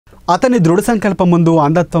అతని దృఢ సంకల్పం ముందు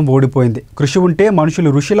అంధత్వం ఓడిపోయింది. కృషి ఉంటే మనుషులు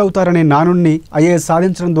ఋషులవుతారనే నానుణ్ణి ఐఏఎస్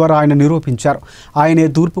సాధించడం ద్వారా ఆయన నిరూపించారు. ఆయనే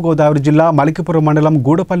తూర్పుగోదావరి జిల్లా మలికిపురం మండలం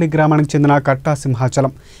గూడపల్లి గ్రామానికి చెందిన కట్టా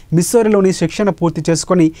సింహాచలం. మిస్సోరీలోని శిక్షణ పూర్తి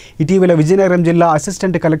చేసుకుని ఇటీవల విజయనగరం జిల్లా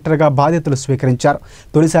అసిస్టెంట్ కలెక్టర్గా బాధ్యతలు స్వీకరించారు.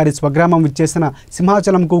 తొలిసారి స్వగ్రామం విచ్చేసిన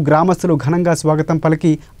సింహాచలంకు గ్రామస్తులు ఘనంగా స్వాగతం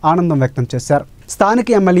పలికి ఆనందం వ్యక్తం చేశారు. స్థానిక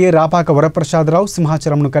ఎమ్మెల్యే రాపాక వరప్రసాదరావు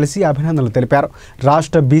సింహాచలంను కలిసి అభినందనలు తెలిపారు.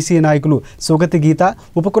 రాష్ట్ర బీసీ నాయకులు సుగతి గీత,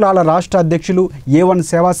 ఉపకులాల రాష్ట్ర అధ్యక్షులు A1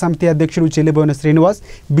 సేవా సమితి అధ్యక్షులు చెల్లిబోయిన శ్రీనివాస్,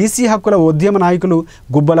 బీసీ హక్కుల ఉద్యమ నాయకులు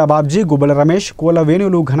గుబ్బల బాబ్జీ, గుబ్బల రమేష్, కోల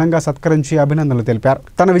వేణువులు ఘనంగా సత్కరించి అభినందనలు తెలిపారు.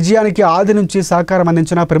 తన విజయానికి ఆది నుంచి సహకారం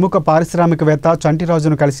అందించిన ప్రముఖ పారిశ్రామికవేత్త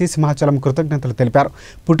చంటిరాజును కలిసి సింహాచలం కృతజ్ఞతలు తెలిపారు.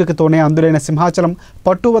 పుట్టుకతోనే అందులైన సింహాచలం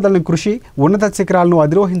పట్టువదలని కృషి, ఉన్నత శిఖరాలను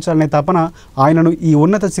అధిరోహించాలనే తపన ఆయనను ఈ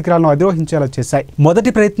ఉన్నత శిఖరాలను అధిరోహించేలా చేశాయి. మొదటి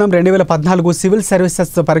ప్రయత్నం 2014 సివిల్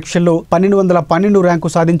సర్వీసెస్ పరీక్షల్లో 1212 ర్యాంకు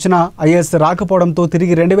సాధించిన ఐఏఎస్ రాకపోవడంతో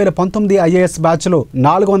తిరిగి 2019 ఐఏఎస్ బ్యాచ్లో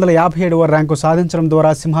 457వ ర్యాంకు సాధించడం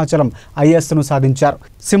ద్వారా సింహాచలం ఐఏఎస్ను సాధించారు.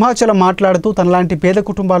 సింహాచలం మాట్లాడుతూ తనలాంటి పేద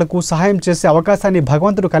కుటుంబాలకు సహాయం చేసే అవకాశాన్ని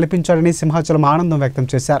భగవంతుడు కల్పించాడని సింహాచలం ఆనందం వ్యక్తం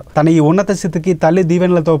చేశారు. తన ఈ ఉన్నత స్థితికి తల్లి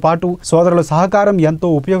దీవెనలతో పాటు సోదరుల సహకారం ఎంతో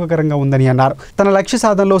ఉపయోగకరంగా ఉందని అన్నారు. తన లక్ష్య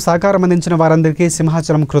సాధనలో సహకారం అందించిన వారందరికీ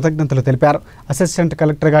సింహాచలం కృతజ్ఞతలు తెలిపారు. అసిస్టెంట్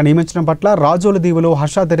కలెక్టర్గా నియమించడం పట్ల రాజోల దీవులో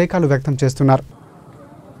హర్షాతిరేకాలు వ్యక్తం చేస్తున్నారు.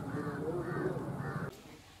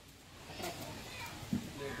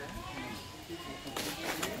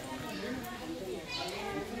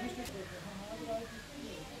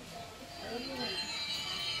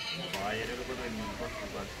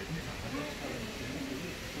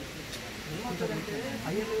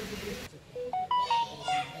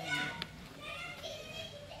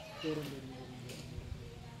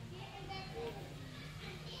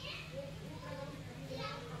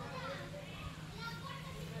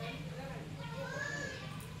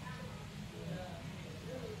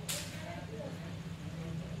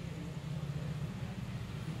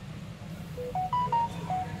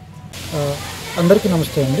 అందరికీ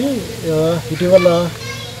నమస్తే అండి. ఇటీవల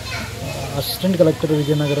అసిస్టెంట్ కలెక్టర్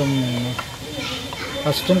విజయనగరం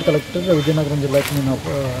జిల్లాకి నేను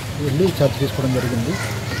వెళ్ళి ఛార్జ్ తీసుకోవడం జరిగింది.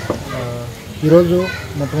 ఈరోజు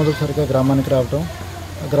మొట్టమొదటిసారిగా గ్రామానికి రావటం,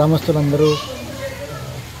 గ్రామస్తులందరూ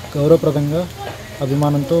గౌరవప్రదంగా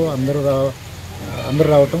అభిమానంతో అందరూ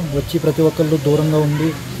రావటం, వచ్చి ప్రతి ఒక్కళ్ళు దూరంగా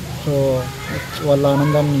ఉండి సో వాళ్ళ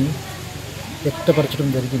ఆనందాన్ని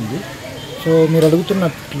వ్యక్తపరచడం జరిగింది. సో మీరు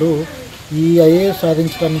అడుగుతున్నట్లు ఈ ఐఏఎస్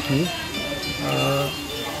సాధించడానికి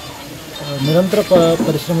నిరంతర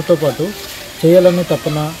పరిశ్రమతో పాటు చేయాలనే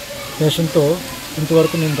తపన, పేషన్తో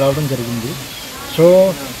ఇంతవరకు నేను రావడం జరిగింది. సో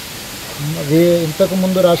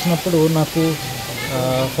ఇంతకుముందు రాసినప్పుడు నాకు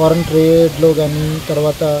ఫారెన్ ట్రేడ్లో కానీ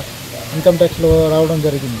తర్వాత ఇన్కమ్ ట్యాక్స్లో రావడం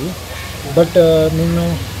జరిగింది. బట్ నేను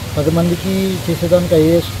 10 మందికి చేసేదానికి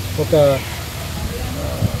ఐఏఎస్ ఒక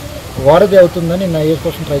వారధి అవుతుందని నేను ఐఏఎస్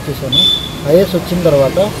కోసం ట్రై చేశాను. ఐఏఎస్ వచ్చిన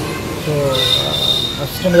తర్వాత సో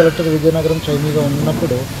అసిస్టెంట్ కలెక్టర్ విజయనగరం ట్రైనీగా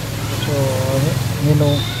ఉన్నప్పుడు సో నేను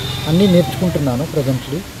అన్నీ నేర్చుకుంటున్నాను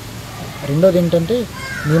ప్రజెంట్లీ. రెండోది ఏంటంటే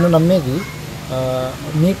నేను నమ్మేది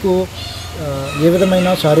మీకు ఏ విధమైన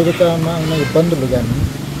శారీరకమైన ఇబ్బందులు కానీ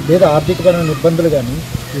లేదా ఆర్థికపరమైన ఇబ్బందులు కానీ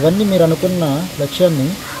ఇవన్నీ మీరు అనుకున్న లక్ష్యాన్ని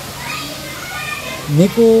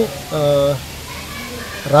మీకు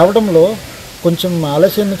రావడంలో కొంచెం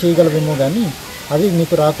ఆలస్యాన్ని చేయగలవేమో కానీ అవి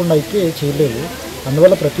మీకు రాకుండా అయితే చేయలేవు.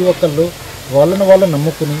 అందువల్ల ప్రతి ఒక్కళ్ళు వాళ్ళను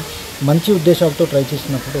నమ్ముకుని మంచి ఉద్దేశాలతో ట్రై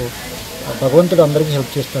చేసినప్పుడు భగవంతుడు అందరికీ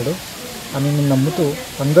హెల్ప్ చేస్తాడు అని నేను నమ్ముతూ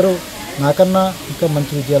అందరూ నాకన్నా ఇంకా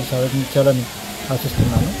మంచి విజయాలు సాధించాలని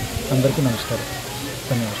ఆశిస్తున్నాను. అందరికీ నమస్కారం,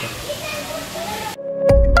 ధన్యవాదాలు.